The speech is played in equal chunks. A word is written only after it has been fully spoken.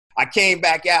I came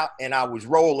back out and I was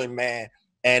rolling, man.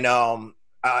 And I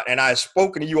had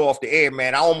spoken to you off the air,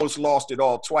 man. I almost lost it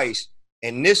all twice.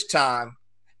 And this time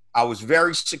I was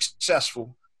very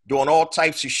successful, doing all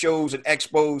types of shows and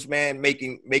expos, man,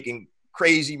 making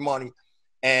crazy money.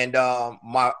 And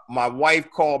my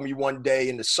wife called me one day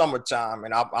in the summertime,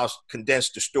 and I'll condense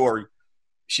the story.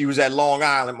 She was at Long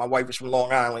Island. My wife is from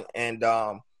Long Island. And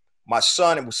my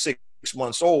son was 6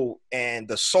 months old, and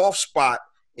the soft spot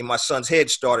in my son's head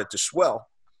started to swell.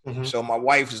 Mm-hmm. So my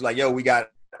wife is like, yo, I'm going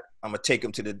to take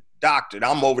him to the doctor. And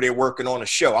I'm over there working on a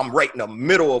show. I'm right in the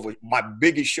middle of my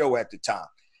biggest show at the time.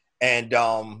 And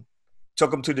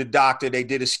took him to the doctor. They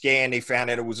did a scan. They found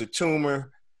that it was a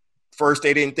tumor. First,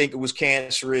 they didn't think it was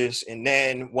cancerous. And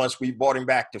then once we brought him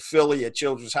back to Philly at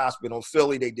Children's Hospital in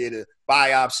Philly, they did a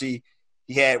biopsy.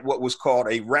 He had what was called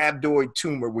a rhabdoid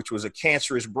tumor, which was a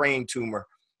cancerous brain tumor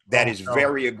that is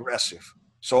very aggressive.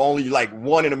 So only like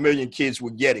 1 in a million kids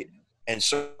would get it. And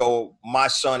so my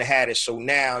son had it. So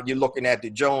now you're looking at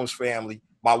the Jones family.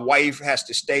 My wife has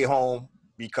to stay home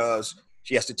because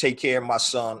she has to take care of my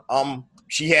son.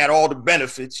 She had all the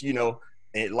benefits, you know,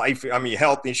 and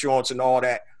health insurance and all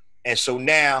that. And so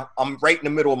now I'm right in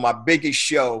the middle of my biggest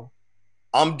show.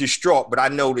 I'm distraught, but I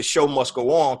know the show must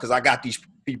go on because I got these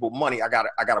people money. I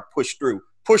gotta push through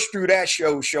that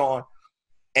show, Shawn.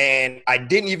 And I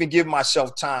didn't even give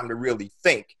myself time to really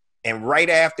think. And right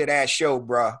after that show,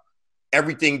 bruh,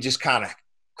 everything just kind of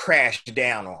crashed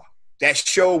down on. That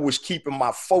show was keeping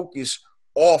my focus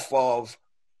off of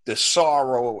the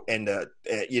sorrow and the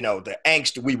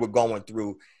angst that we were going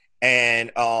through.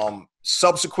 And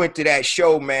subsequent to that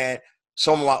show, man,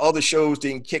 some of my other shows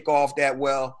didn't kick off that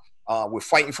well. We're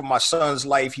fighting for my son's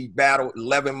life. He battled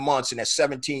 11 months, and at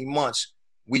 17 months,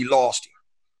 we lost him.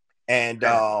 And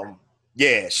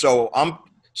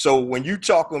so when you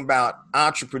talking about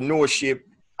entrepreneurship,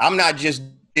 I'm not just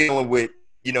dealing with,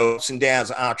 ups and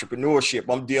downs of entrepreneurship.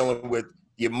 I'm dealing with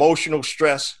the emotional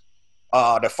stress,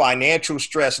 the financial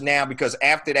stress now, because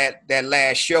after that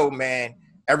last show, man,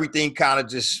 everything kind of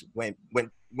just went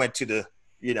to the,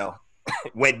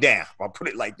 went down. I'll put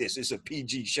it like this. It's a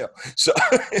PG show. So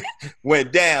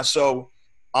went down. So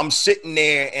I'm sitting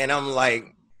there and I'm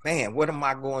like, man, what am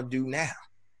I going to do now?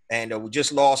 And we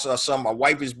just lost our son. My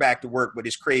wife is back to work, but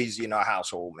it's crazy in our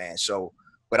household, man. So,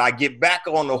 but I get back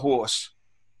on the horse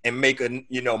and make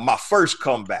my first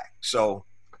comeback. So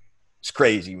it's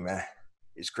crazy, man.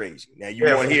 It's crazy. Now you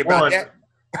want to hear about that?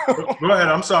 Go ahead.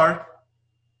 I'm sorry.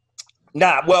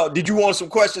 Nah, well, did you want some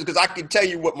questions? Because I can tell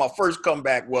you what my first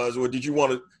comeback was, or did you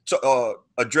want to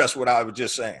address what I was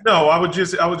just saying? No, I was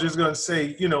just going to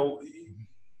say,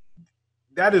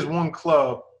 that is one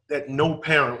club that no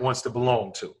parent wants to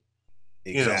belong to.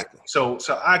 Exactly. So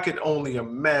I could only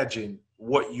imagine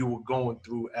what you were going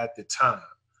through at the time.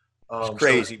 It's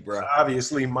crazy, bro. So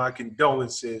obviously, my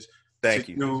condolences. Thank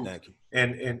you.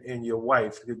 And your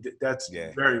wife. That's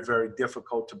very, very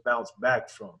difficult to bounce back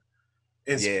from.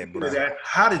 And speaking of that,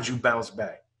 how did you bounce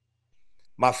back?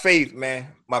 My faith, man.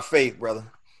 My faith,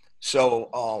 brother. So,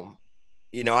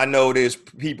 I know there's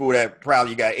people that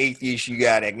probably, you got atheists, you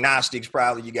got agnostics,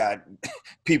 probably you got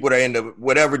people that are into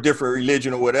whatever different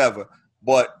religion or whatever.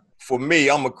 But for me,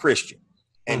 I'm a Christian.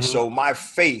 And so my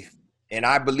faith, and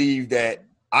I believe that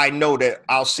I know that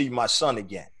I'll see my son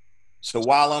again. So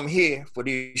while I'm here for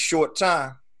this short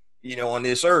time, on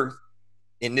this earth,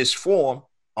 in this form,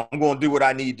 I'm going to do what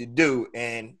I need to do.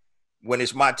 And when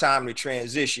it's my time to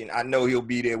transition, I know he'll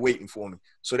be there waiting for me.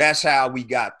 So that's how we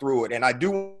got through it. And I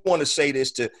do want to say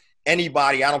this to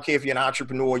anybody. I don't care if you're an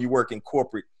entrepreneur, you work in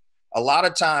corporate. A lot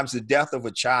of times the death of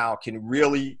a child can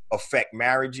really affect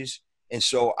marriages. And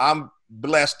so I'm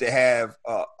blessed to have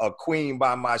a queen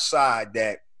by my side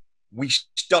that we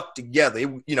stuck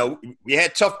together. We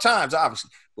had tough times, obviously,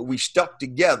 but we stuck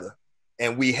together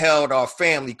and we held our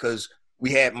family because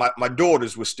we had my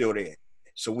daughters were still there.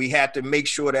 So we had to make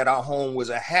sure that our home was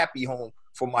a happy home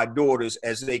for my daughters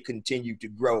as they continue to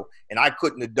grow. And I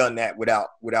couldn't have done that without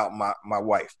my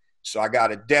wife. So I got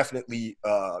to definitely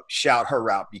shout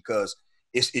her out because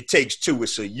it takes two.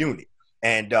 It's a unit.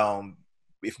 And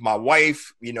if my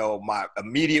wife, my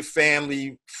immediate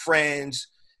family, friends,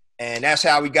 and that's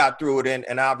how we got through it.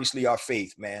 And obviously our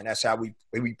faith, man, that's how we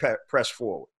press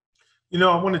forward. I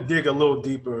want to dig a little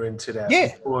deeper into that.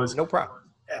 Yeah, because no problem.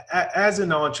 As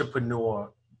an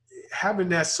entrepreneur, having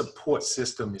that support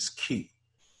system is key.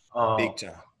 Big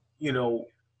time.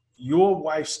 Your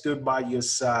wife stood by your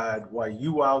side while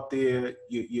you out there,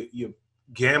 you're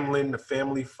gambling the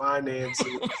family finances.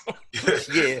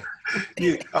 Yeah.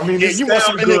 You must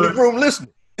have been in the room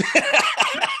listening.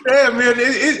 Yeah, man,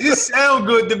 it sounds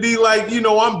good to be like,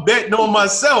 I'm betting on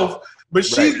myself. But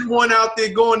she's the one out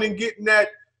there going and getting that,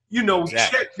 Exactly.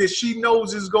 check that she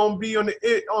knows is going to be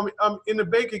in the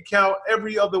bank account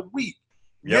every other week.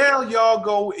 Yep. Now y'all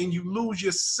go and you lose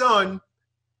your son.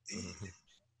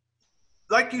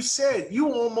 Like you said,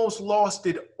 you almost lost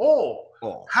it all.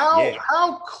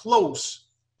 How close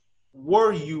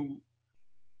were you,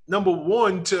 number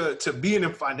one, to being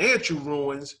in financial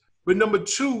ruins, but number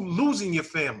two, losing your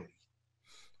family?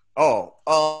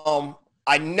 I'll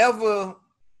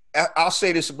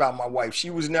say this about my wife. She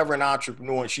was never an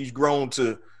entrepreneur, and she's grown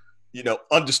to,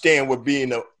 understand what being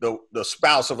the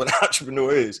spouse of an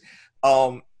entrepreneur is.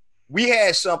 We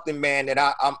had something, man,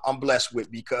 that I'm blessed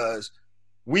with, because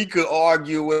we could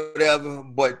argue whatever,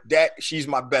 but she's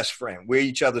my best friend. We're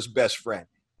each other's best friend.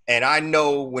 And I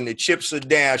know when the chips are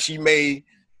down, she may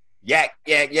yak,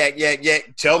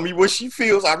 tell me what she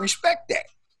feels. I respect that.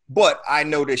 But I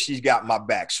know that she's got my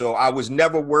back. So I was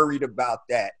never worried about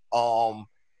that.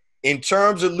 In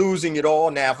terms of losing it all,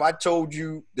 now, if I told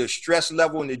you the stress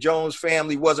level in the Jones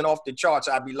family wasn't off the charts,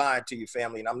 I'd be lying to your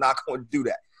family, and I'm not going to do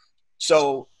that.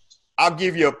 So I'll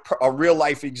give you a real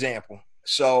life example.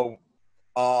 So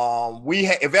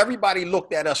if everybody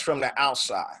looked at us from the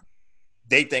outside,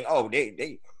 they think, oh,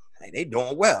 they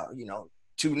doing well,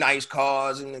 2 nice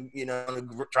cars in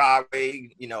the driveway,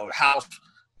 house,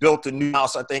 built a new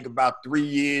house, I think about 3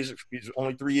 years, it's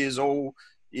only 3 years old,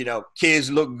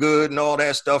 kids look good and all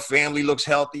that stuff, family looks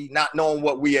healthy, not knowing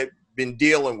what we had been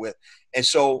dealing with. And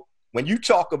so when you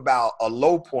talk about a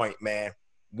low point, man,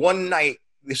 one night,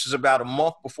 this is about a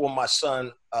month before my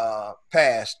son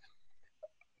passed,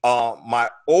 my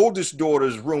oldest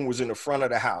daughter's room was in the front of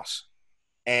the house.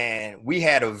 And we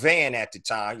had a van at the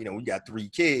time, we got 3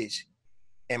 kids.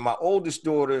 And my oldest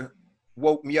daughter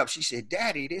woke me up. She said,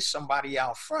 Daddy, there's somebody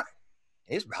out front.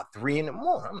 It's about 3 a.m.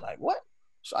 I'm like, what?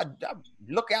 So I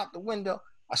look out the window.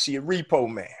 I see a repo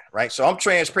man, right? So I'm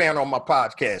transparent on my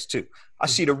podcast too. I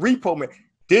see the repo man.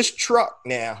 This truck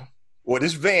now, or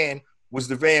this van, was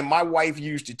the van my wife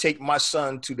used to take my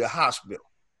son to the hospital,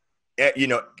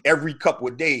 every couple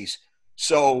of days.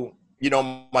 So,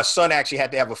 my son actually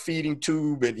had to have a feeding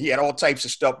tube, and he had all types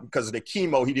of stuff because of the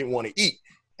chemo he didn't want to eat.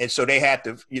 And so they had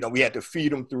to, we had to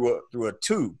feed him through a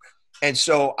tube. And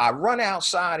so I run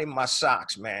outside in my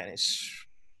socks, man. It's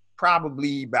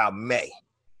probably about May.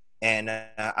 And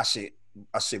I said,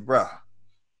 bro,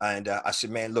 and I said,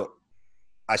 man, look,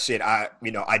 I said, I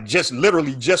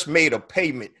literally just made a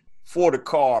payment for the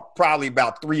car probably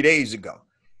about 3 days ago.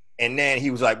 And then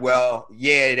he was like, well,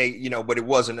 yeah, but it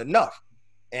wasn't enough.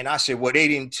 And I said, well, they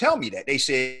didn't tell me that. They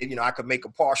said, I could make a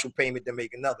partial payment, then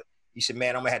make another. He said,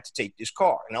 man, I'm going to have to take this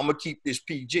car, and I'm going to keep this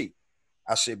PG.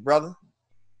 I said, brother,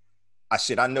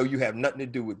 I know you have nothing to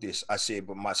do with this. I said,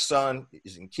 but my son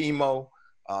is in chemo.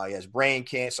 He has brain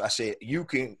cancer. I said, you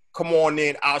can come on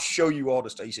in. I'll show you all the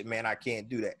stuff. He said, man, I can't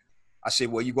do that. I said,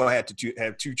 well, you're going to have to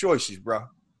have 2 choices, bro.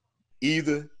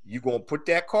 Either you're going to put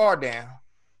that car down,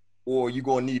 or you're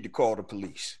going to need to call the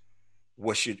police.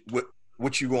 What you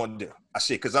going to do? I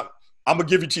said, because I'm going to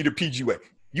give it to you the PG way.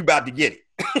 You about to get it.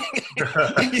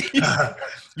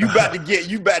 you about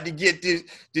to get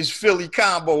this Philly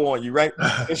combo on you, right?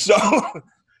 And so,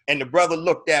 and the brother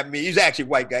looked at me. He's actually a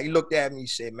white guy. He looked at me. He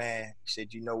said, man,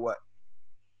 you know what?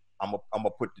 I'm gonna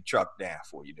put the truck down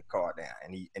for you, the car down.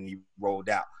 And he rolled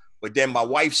out. But then my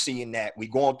wife seeing that, we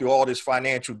going through all this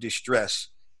financial distress.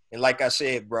 And like I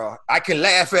said, bro, I can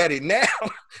laugh at it now,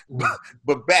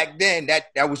 but back then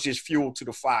that was just fuel to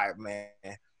the fire, man.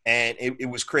 And it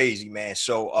was crazy, man.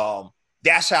 So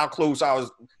that's how close I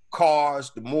was.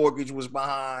 Cars, the mortgage was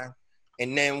behind.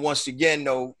 And then once again,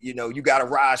 though, you got to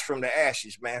rise from the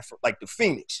ashes, man, like the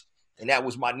Phoenix. And that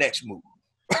was my next move.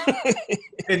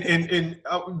 and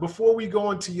before we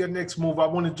go into your next move, I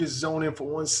want to just zone in for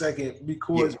 1 second,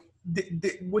 because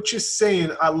what you're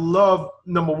saying, I love,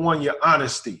 number one, your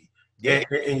honesty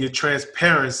and your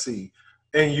transparency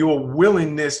and your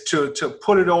willingness to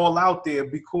put it all out there,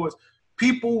 because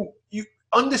people, you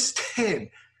understand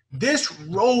this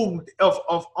road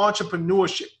of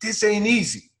entrepreneurship, this ain't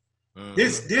easy. Mm-hmm.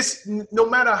 This, no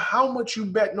matter how much you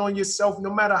betting on yourself,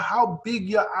 no matter how big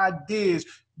your idea is,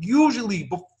 usually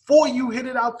before you hit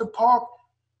it out the park,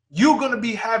 you're going to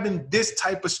be having this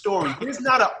type of story. There's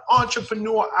not an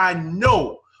entrepreneur I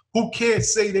know who can't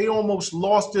say they almost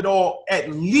lost it all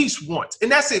at least once.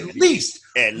 And that's at least.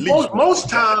 Most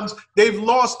times they've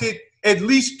lost it at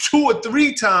least 2 or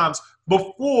 3 times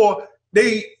before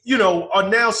they, are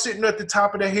now sitting at the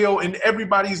top of the hill and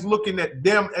everybody's looking at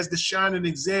them as the shining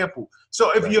example.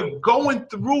 So if you're going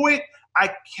through it, I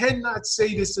cannot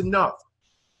say this enough.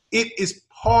 It is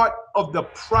part of the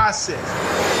process.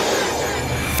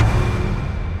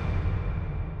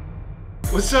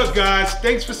 What's up, guys?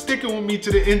 Thanks for sticking with me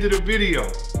to the end of the video.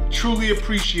 Truly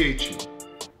appreciate you.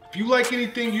 If you like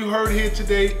anything you heard here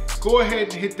today, go ahead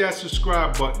and hit that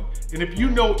subscribe button. And if you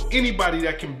know anybody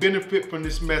that can benefit from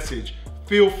this message,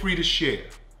 feel free to share.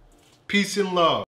 Peace and love.